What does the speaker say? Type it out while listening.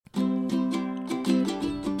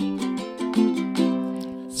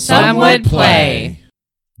Some would play.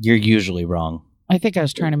 You're usually wrong. I think I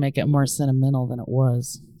was trying to make it more sentimental than it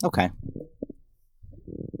was. Okay.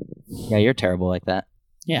 Yeah, you're terrible like that.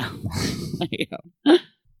 Yeah. Yeah.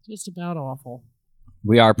 Just about awful.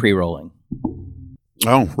 We are pre-rolling.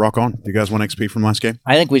 Oh, rock on. Do you guys want XP from last game?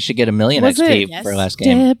 I think we should get 1,000,000 Was XP it? Yes. for last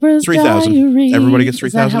game. Deborah's 3,000. Diary. Everybody gets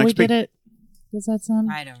Is that 3,000 how we XP? did it? Does that sound?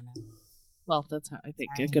 I don't know. Well, that's how I think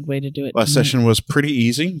a good way to do it. Last session was pretty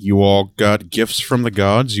easy. You all got gifts from the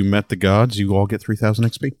gods. You met the gods. You all get 3,000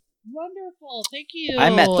 XP. Wonderful. Thank you. I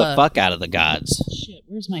met the fuck out of the gods. Shit,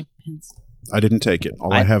 where's my pencil? I didn't take it.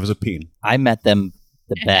 All I have is a peen. I met them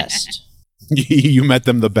the best. You met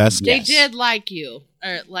them the best. They Yes. did like you.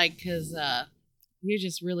 Or like, because you're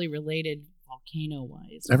just really related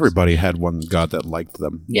volcano-wise. Everybody had one god that liked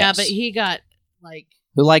them. Yeah, Yes. but he got, like,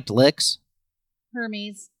 Who liked licks?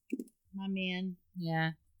 Hermes. My man.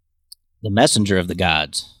 Yeah. The messenger of the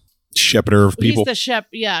gods. Shepherder of people. He's the shep.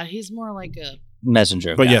 Yeah, he's more like a...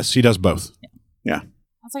 Messenger of But gods. yes, he does both.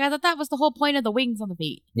 I was like, I thought that was the whole point of the wings on the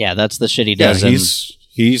feet. Yeah, that's the shit he Yeah, does. in-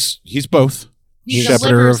 he's both. He Shepherder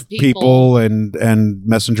delivers of people and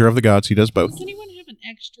messenger of the gods. He does both. Does anyone have an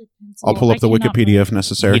extra pencil? I'll pull up the I cannot Wikipedia write. if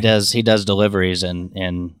necessary. He does deliveries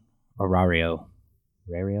in Arario.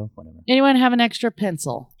 Arario? Whatever. Anyone have an extra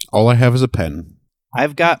pencil? All I have is a pen.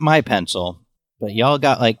 I've got my pencil, but y'all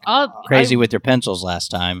got like crazy I- with your pencils last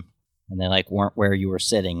time, and they like weren't where you were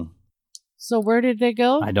sitting. So where did they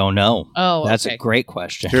go? I don't know. Oh, That's okay. a great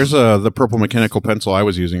question. Here's the purple mechanical pencil I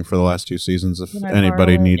was using for the last 2 seasons. If Can I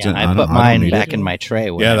anybody borrow it? needs Yeah, it, I don't- put don't mine need back it. in my tray.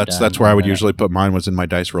 when Yeah, I'm that's done. where I would usually put mine. Was in my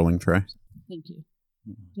dice rolling tray. Thank you.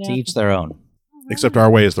 To each their own. Except our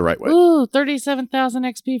way is the right way. Ooh, 37,000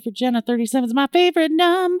 XP for Jenna. 37 is my favorite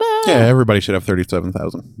number. Yeah, everybody should have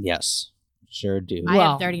 37,000. Yes, sure do. I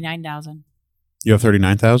Wow. have 39,000. You have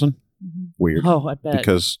 39,000. Weird, Oh, I bet.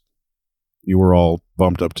 because you were all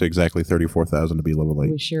bumped up to exactly 34,000 to be level 8.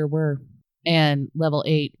 We sure were. And level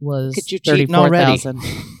 8 was Look at you cheating already. 34,000.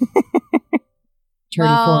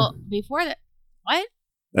 Well, before that, what?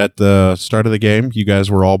 At the start of the game, you guys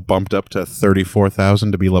were all bumped up to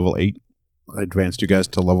 34,000 to be level 8. I advanced you guys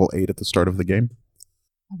to level 8 at the start of the game.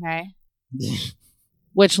 Okay.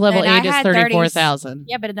 Which level And I 8 is had 34,000.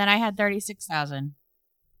 Yeah, but then I had 36,000.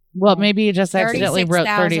 Well, maybe you just accidentally wrote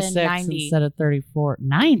 36 36,090. instead of 34.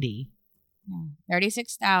 90? Yeah.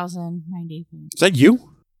 36,090. Is that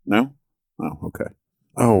you? No? Oh, okay.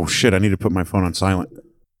 Oh, shit, I need to put my phone on silent.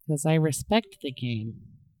 Because I respect the game.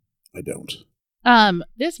 I don't.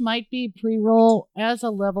 This might be pre-roll. As a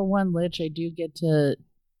level 1 lich, I do get to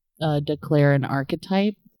declare an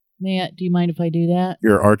archetype. Do you mind if I do that?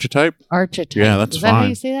 Your archetype? Archetype. Yeah, that's Is that how fine.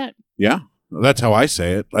 you say that? Yeah, that's how I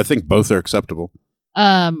say it. I think both are acceptable.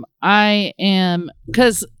 I am,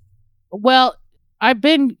 because, well,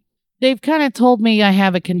 they've kind of told me I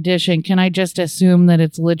have a condition. Can I just assume that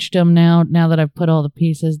it's lichdom now that I've put all the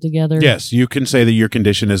pieces together? Yes, you can say that your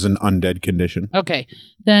condition is an undead condition. Okay.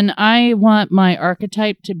 Then I want my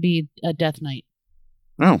archetype to be a death knight.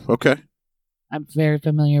 Oh, okay. I'm very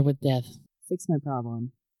familiar with death. Fix my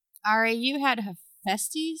problem. Ari, you had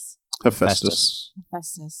Hephaestus? Hephaestus.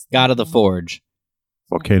 Hephaestus. God of the Forge.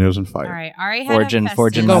 Volcanoes and fire. All right. Ari had Forging- Hephaestus.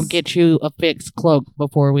 forging Go get you a fixed cloak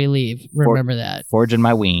before we leave. Remember that. Forging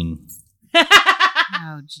my ween.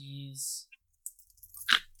 Oh, jeez.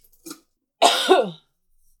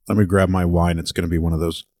 Let me grab my wine. It's going to be one of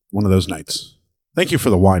those nights. Thank you for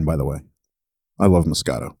the wine, by the way. I love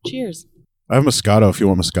Moscato. Cheers. I have Moscato if you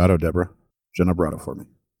want Moscato, Deborah. Jenna brought it for me.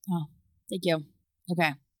 Oh, thank you.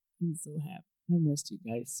 Okay. I'm so happy. I missed you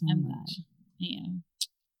guys so I'm much. Yeah.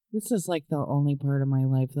 This is like the only part of my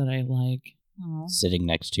life that I like. Oh. Sitting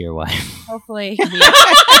next to your wife. Hopefully. Yeah,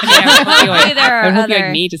 Hopefully there I are hope you other...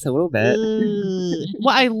 like me just a little bit.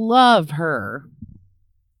 Well, I love her.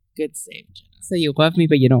 Good save, So you love me,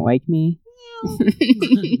 but you don't like me?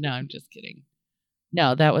 Jenna. No, I'm just kidding.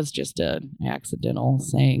 No, that was just an accidental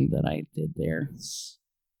saying that I did there.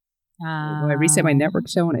 Well, I reset my network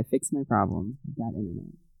show and I fixed my problem. I got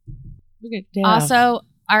internet. Look at Dad. Also,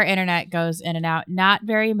 our internet goes in and out. Not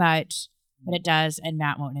very much, but it does, and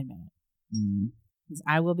Matt won't admit it. Because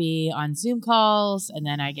I will be on Zoom calls, and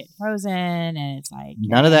then I get frozen, and it's like...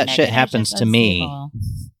 None of that shit connection's happens to me. unstable.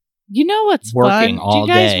 You know what's Working fun? all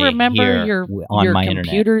Do you guys day remember here your on my internet.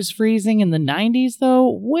 computers freezing in the 90s,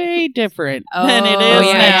 though? Way different Oh, than it Oh is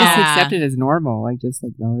yeah, I now. just accept it as normal. Like just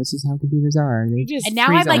like, oh, this is how computers are. They You just And now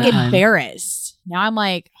freeze I'm like all the time. embarrassed. Now I'm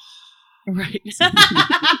like, right.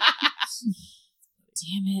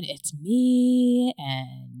 damn it, it's me,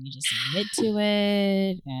 and you just admit to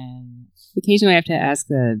it, and Occasionally, I have to ask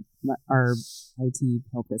our IT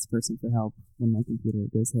help desk person for help when my computer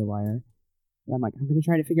goes haywire. And I'm like, I'm going to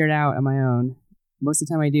try to figure it out on my own. Most of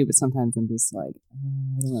the time I do, but sometimes I'm just like,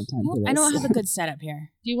 I don't have time for this. I don't have a good setup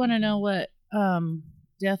here. Do you want to know what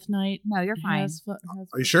Death Knight? No, you're fine.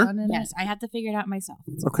 Are you sure? Yes, I have to figure it out myself.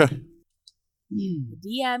 Okay. The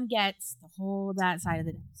DM gets to hold that side of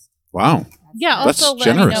the dice. Wow. Yeah. That's Also, let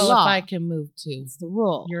me generous. know if Law. I can move too. It's the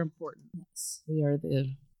rule. You're important. Yes. We are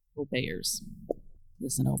the obeyers.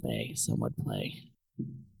 Listen, obey. Some would play.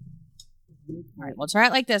 All right, we'll try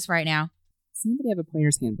it like this right now. Does anybody have a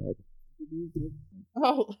player's handbook?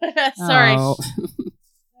 Oh, sorry. Oh.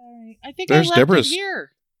 Sorry. I think There's I left Deborah's it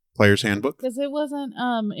here Player's Handbook. because it wasn't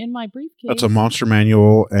in my briefcase. That's a monster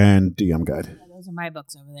manual and DM guide. Those are my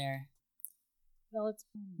books over there. Well, it's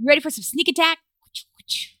You ready for some sneak attack?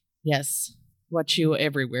 yes. Watch you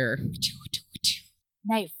everywhere.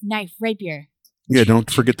 Knife, rapier. Yeah, don't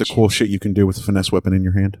forget the cool shit you can do with a finesse weapon in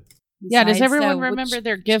your hand. Yeah. Does Besides everyone the remember witch-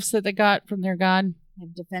 their gifts that they got from their god?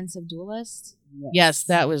 have defensive duelist? Yes,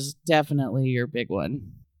 that was definitely your big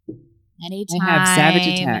one. Anytime. I have Savage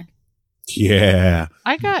Attack. Yeah.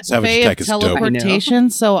 I got Savage Fae of Attack is dope. teleportation,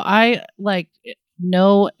 so I like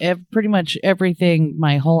know pretty much everything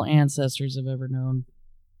my whole ancestors have ever known.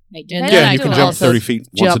 Wait, And defensive then Yeah, I you can do jump also 30 feet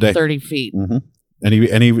once a Jump day. 30 feet. Mm-hmm.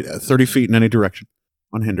 Any 30 feet in any direction,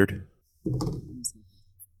 unhindered.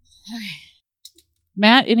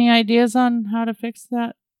 Matt, any ideas on how to fix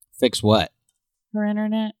that? Fix what? Her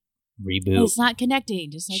internet? Reboot. It's not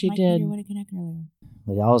connecting, just like She my did. computer wouldn't connect earlier.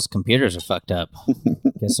 Well, y'all's computers are fucked up.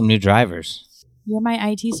 Get some new drivers. You're my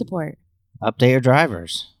IT support. Update your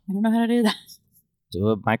drivers. I don't know how to do that. Do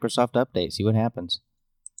a Microsoft update. See what happens.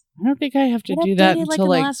 I don't think I have to It do that updated, like, until in the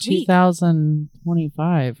like last week.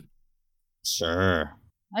 2025. Sure.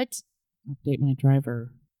 What? Update my driver's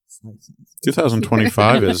license.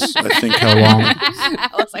 2025 is, I think, how long I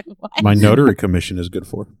was like, what? my notary commission is good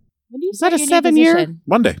for. When do you Is that start a your new 7 year? position?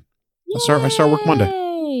 Monday. I start work Monday.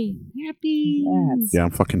 Yay! Happy. Congrats. Yeah,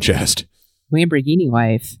 I'm fucking jazzed. Lamborghini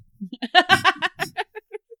wife.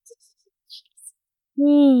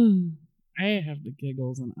 I have the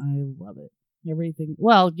giggles and I love it. Everything.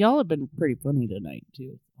 Well, y'all have been pretty funny tonight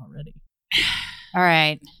too already. All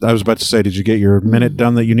right. I was about to say, did you get your minute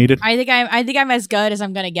done that you needed? I think I'm as good as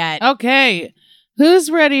I'm gonna get. Okay,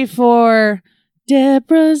 who's ready for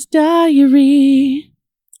Deborah's diary?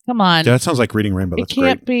 Come on, Yeah, that sounds like reading Rainbow. it That's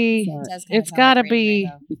can't great. be. It does kinda It's sound got to like be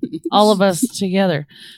Rainbow. all of us together.